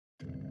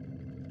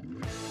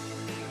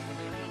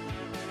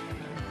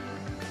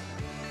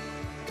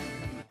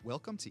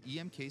Welcome to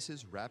EM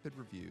Cases Rapid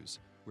Reviews,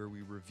 where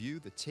we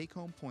review the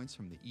take-home points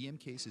from the EM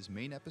Cases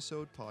main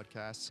episode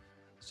podcasts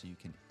so you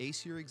can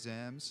ace your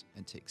exams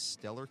and take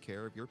stellar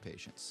care of your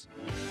patients.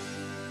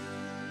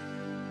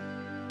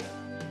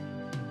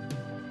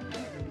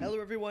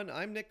 Hello everyone,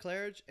 I'm Nick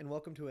Claridge and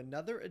welcome to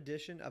another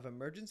edition of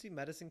Emergency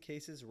Medicine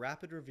Cases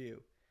Rapid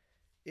Review.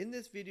 In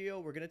this video,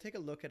 we're going to take a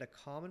look at a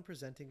common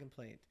presenting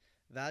complaint,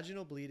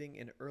 vaginal bleeding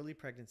in early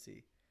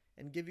pregnancy,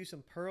 and give you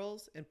some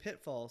pearls and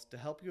pitfalls to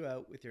help you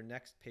out with your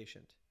next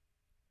patient.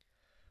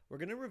 We're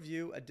going to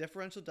review a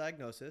differential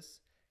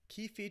diagnosis,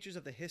 key features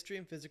of the history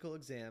and physical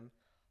exam,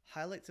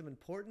 highlight some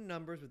important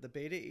numbers with the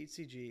beta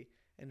HCG,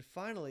 and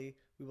finally,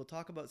 we will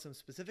talk about some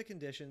specific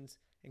conditions,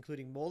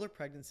 including molar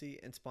pregnancy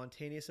and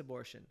spontaneous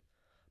abortion,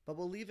 but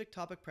we'll leave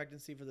ectopic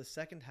pregnancy for the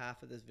second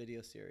half of this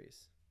video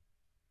series.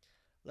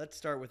 Let's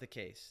start with a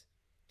case.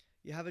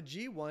 You have a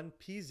G1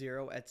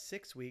 P0 at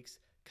 6 weeks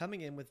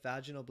coming in with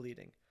vaginal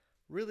bleeding.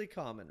 Really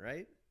common,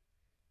 right?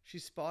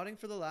 She's spotting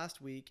for the last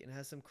week and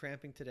has some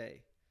cramping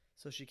today,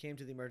 so she came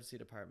to the emergency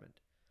department.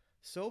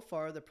 So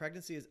far, the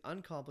pregnancy is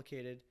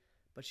uncomplicated,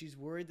 but she's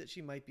worried that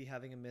she might be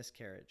having a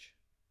miscarriage.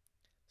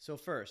 So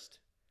first,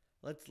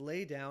 let's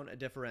lay down a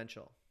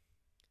differential.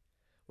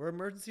 We're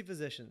emergency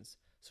physicians,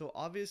 so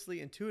obviously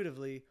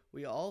intuitively,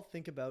 we all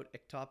think about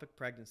ectopic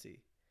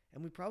pregnancy,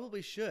 and we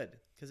probably should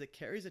because it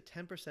carries a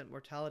 10%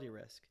 mortality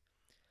risk.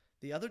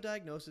 The other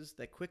diagnosis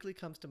that quickly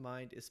comes to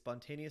mind is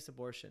spontaneous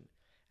abortion,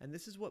 and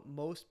this is what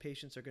most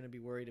patients are going to be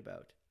worried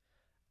about.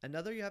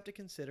 Another you have to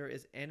consider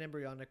is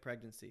anembryonic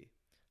pregnancy,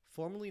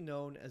 formerly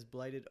known as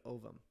blighted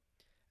ovum.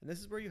 And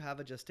this is where you have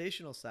a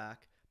gestational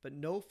sac, but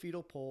no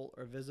fetal pole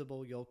or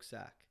visible yolk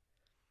sac.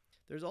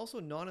 There's also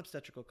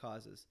non-obstetrical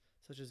causes,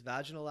 such as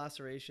vaginal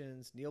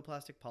lacerations,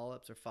 neoplastic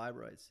polyps, or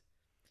fibroids.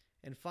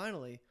 And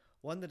finally,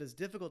 one that is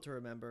difficult to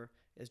remember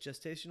is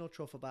gestational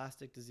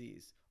trophoblastic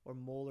disease, or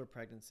molar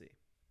pregnancy.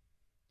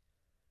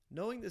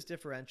 Knowing this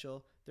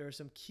differential, there are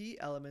some key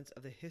elements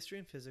of the history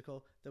and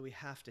physical that we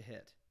have to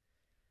hit.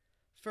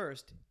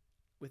 First,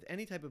 with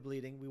any type of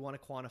bleeding, we want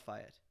to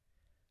quantify it.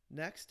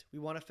 Next, we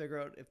want to figure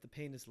out if the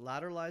pain is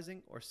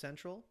lateralizing or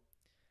central.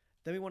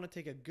 Then we want to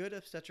take a good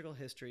obstetrical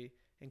history,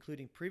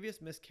 including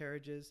previous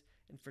miscarriages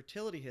and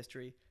fertility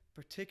history,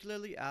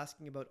 particularly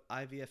asking about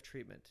IVF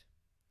treatment.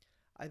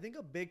 I think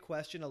a big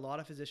question a lot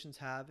of physicians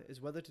have is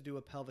whether to do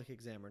a pelvic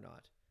exam or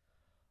not.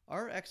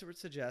 Our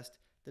experts suggest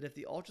that if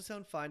the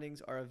ultrasound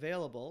findings are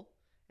available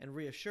and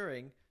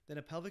reassuring, then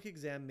a pelvic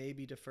exam may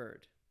be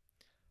deferred.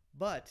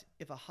 But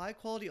if a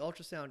high-quality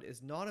ultrasound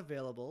is not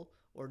available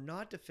or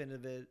not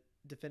definitive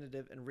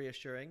and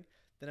reassuring,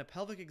 then a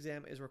pelvic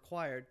exam is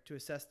required to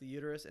assess the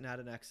uterus and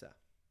adnexa.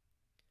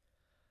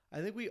 I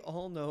think we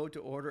all know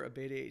to order a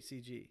beta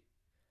HCG,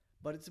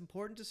 but it's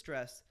important to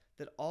stress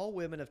that all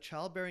women of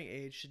childbearing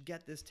age should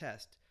get this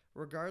test,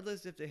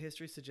 regardless if the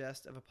history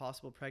suggests of a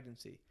possible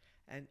pregnancy,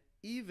 and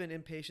even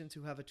in patients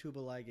who have a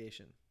tubal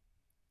ligation.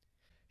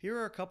 Here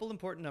are a couple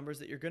important numbers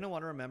that you're going to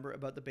want to remember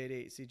about the beta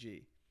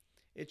HCG.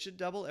 It should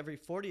double every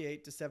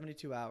 48 to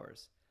 72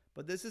 hours,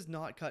 but this is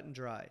not cut and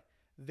dry.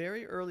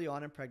 Very early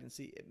on in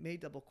pregnancy, it may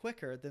double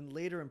quicker than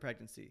later in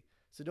pregnancy,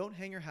 so don't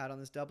hang your hat on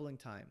this doubling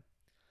time.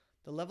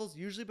 The levels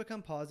usually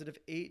become positive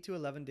 8 to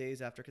 11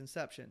 days after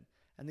conception,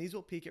 and these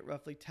will peak at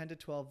roughly 10 to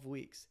 12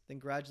 weeks, then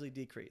gradually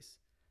decrease.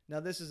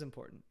 Now this is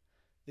important.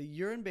 The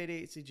urine beta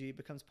HCG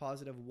becomes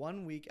positive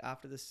 1 week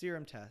after the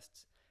serum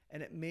tests,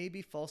 and it may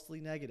be falsely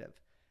negative,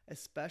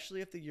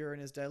 especially if the urine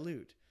is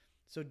dilute.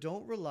 So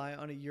don't rely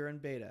on a urine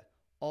beta.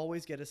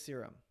 Always get a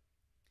serum.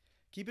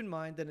 Keep in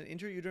mind that an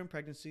intrauterine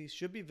pregnancy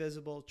should be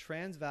visible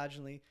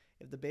transvaginally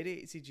if the beta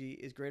HCG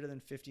is greater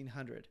than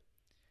 1500,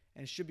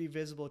 and should be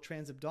visible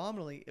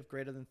transabdominally if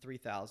greater than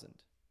 3000.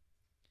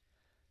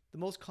 The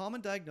most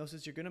common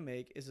diagnosis you're going to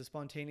make is a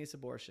spontaneous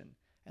abortion,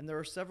 and there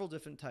are several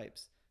different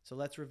types, so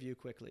let's review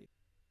quickly.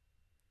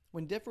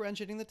 When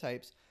differentiating the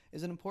types, it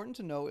is important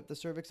to know if the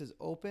cervix is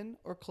open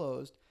or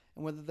closed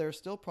and whether there are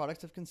still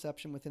products of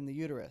conception within the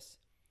uterus.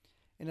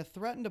 In a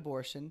threatened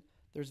abortion,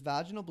 there's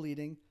vaginal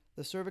bleeding,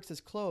 the cervix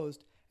is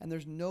closed, and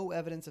there's no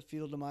evidence of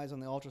fetal demise on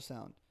the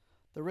ultrasound.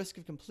 The risk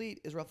of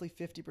complete is roughly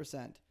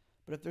 50%,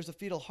 but if there's a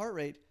fetal heart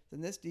rate, then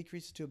this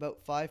decreases to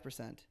about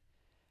 5%.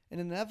 In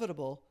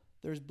inevitable,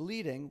 there's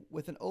bleeding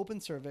with an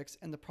open cervix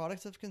and the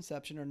products of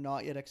conception are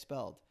not yet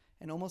expelled,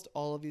 and almost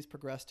all of these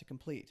progress to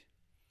complete.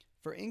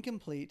 For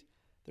incomplete,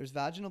 there's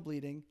vaginal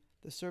bleeding,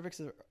 the cervix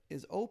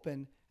is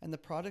open, and the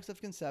products of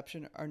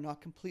conception are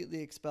not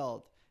completely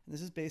expelled, and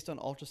this is based on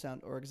ultrasound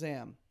or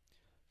exam.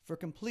 For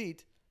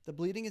complete, the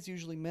bleeding is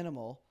usually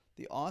minimal,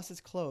 the os is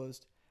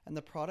closed, and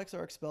the products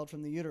are expelled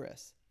from the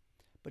uterus.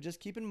 But just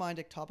keep in mind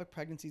ectopic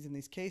pregnancies in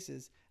these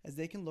cases, as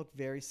they can look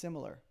very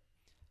similar.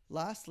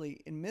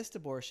 Lastly, in missed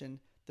abortion,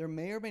 there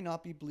may or may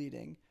not be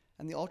bleeding,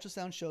 and the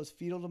ultrasound shows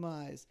fetal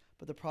demise,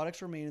 but the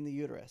products remain in the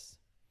uterus.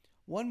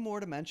 One more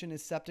to mention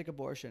is septic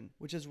abortion,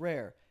 which is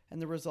rare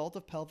and the result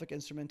of pelvic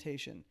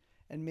instrumentation,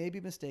 and may be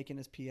mistaken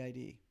as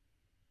PID.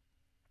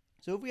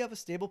 So if we have a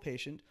stable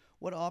patient,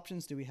 what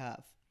options do we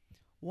have?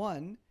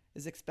 1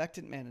 is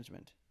expectant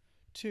management.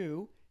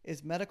 2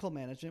 is medical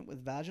management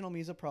with vaginal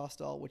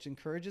misoprostol, which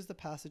encourages the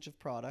passage of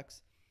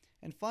products.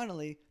 And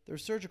finally,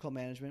 there's surgical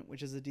management,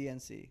 which is a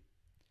DNC.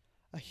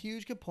 A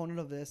huge component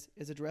of this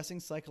is addressing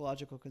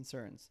psychological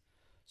concerns.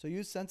 So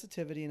use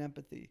sensitivity and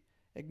empathy,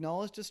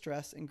 acknowledge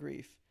distress and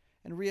grief,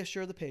 and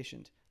reassure the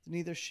patient that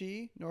neither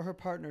she nor her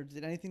partner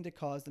did anything to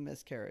cause the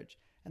miscarriage,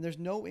 and there's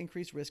no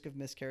increased risk of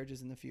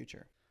miscarriages in the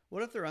future.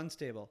 What if they're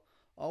unstable?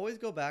 Always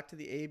go back to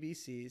the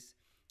ABCs,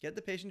 get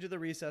the patient to the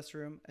recess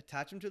room,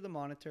 attach them to the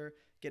monitor,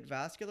 get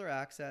vascular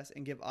access,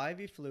 and give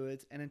IV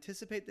fluids, and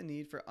anticipate the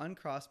need for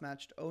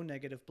uncross-matched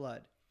O-negative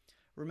blood.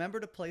 Remember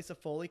to place a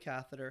Foley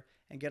catheter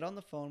and get on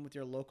the phone with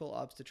your local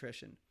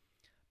obstetrician.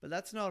 But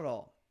that's not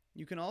all.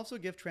 You can also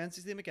give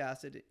transexamic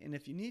acid, and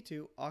if you need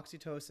to,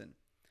 oxytocin.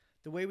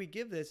 The way we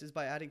give this is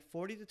by adding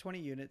 40 to 20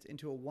 units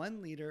into a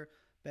 1 liter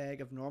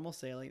bag of normal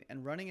saline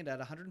and running it at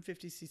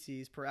 150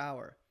 cc's per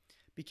hour.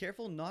 Be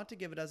careful not to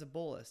give it as a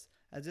bolus,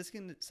 as this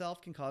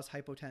itself can cause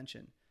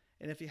hypotension.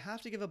 And if you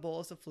have to give a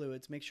bolus of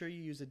fluids, make sure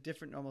you use a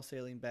different normal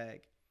saline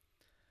bag.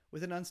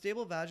 With an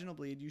unstable vaginal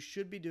bleed, you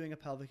should be doing a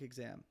pelvic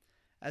exam,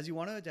 as you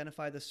want to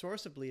identify the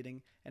source of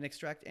bleeding and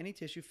extract any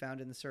tissue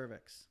found in the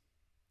cervix.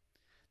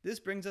 This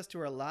brings us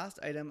to our last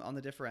item on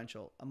the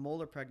differential, a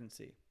molar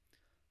pregnancy.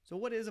 So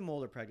what is a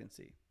molar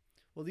pregnancy?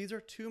 Well, these are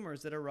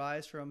tumors that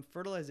arise from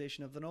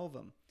fertilization of the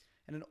ovum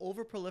and an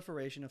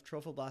overproliferation of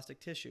trophoblastic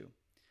tissue.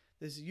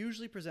 This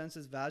usually presents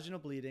as vaginal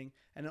bleeding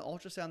and an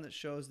ultrasound that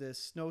shows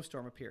this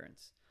snowstorm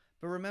appearance.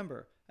 But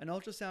remember, an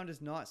ultrasound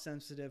is not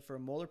sensitive for a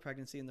molar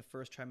pregnancy in the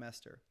first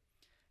trimester.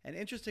 And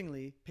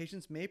interestingly,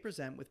 patients may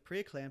present with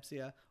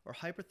preeclampsia or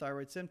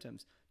hyperthyroid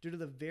symptoms due to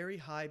the very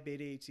high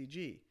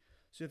beta-HCG.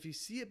 So if you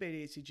see a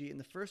beta-HCG in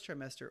the first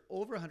trimester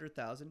over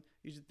 100,000,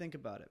 you should think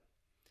about it.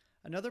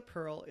 Another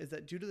pearl is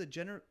that due to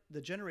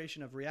the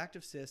generation of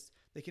reactive cysts,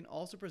 they can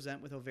also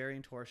present with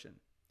ovarian torsion.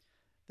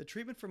 The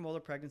treatment for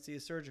molar pregnancy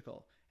is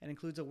surgical and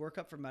includes a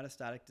workup for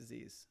metastatic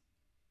disease.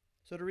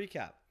 So to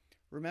recap,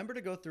 remember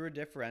to go through a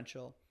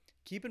differential,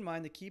 keep in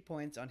mind the key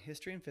points on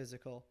history and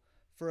physical.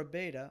 For a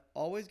beta,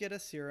 always get a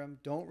serum,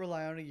 don't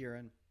rely on a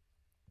urine.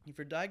 If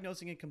you're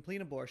diagnosing a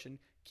complete abortion,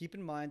 keep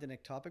in mind an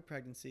ectopic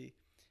pregnancy,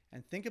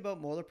 and think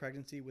about molar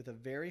pregnancy with a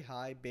very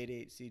high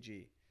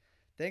beta-HCG.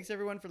 Thanks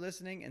everyone for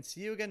listening, and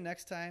see you again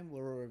next time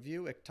where we'll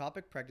review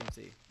ectopic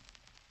pregnancy.